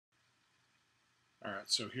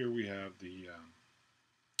Alright, so here we have the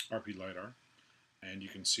RPLIdar, and you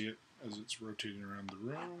can see it as it's rotating around the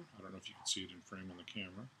room. I don't know if you can see it in frame on the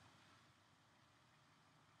camera.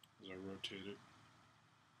 As I rotate it,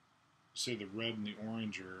 say the red and the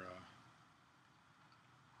orange are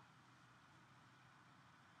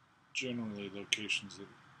generally locations that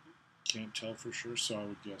can't tell for sure, so I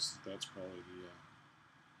would guess that that's probably the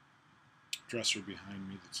dresser behind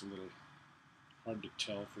me that's a little hard to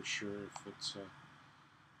tell for sure if it's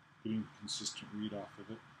getting consistent read off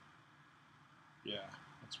of it. Yeah,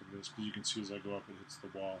 that's what it is, because you can see as I go up it hits the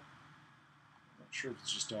wall. I'm not sure if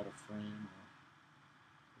it's just out of frame or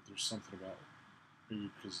if there's something about it.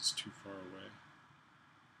 Maybe because it's too far away.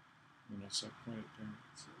 And as I point it down,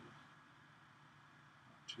 it's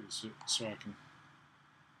so I can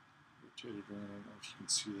rotate it around. I don't know if you can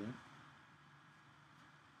see that.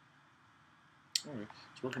 Anyway,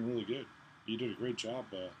 it's working really good. You did a great job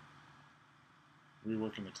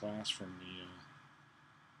reworking the class from the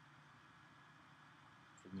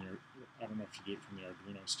I don't know if you did it from the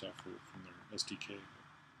Arduino stuff or from their SDK, but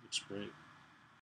it looks great.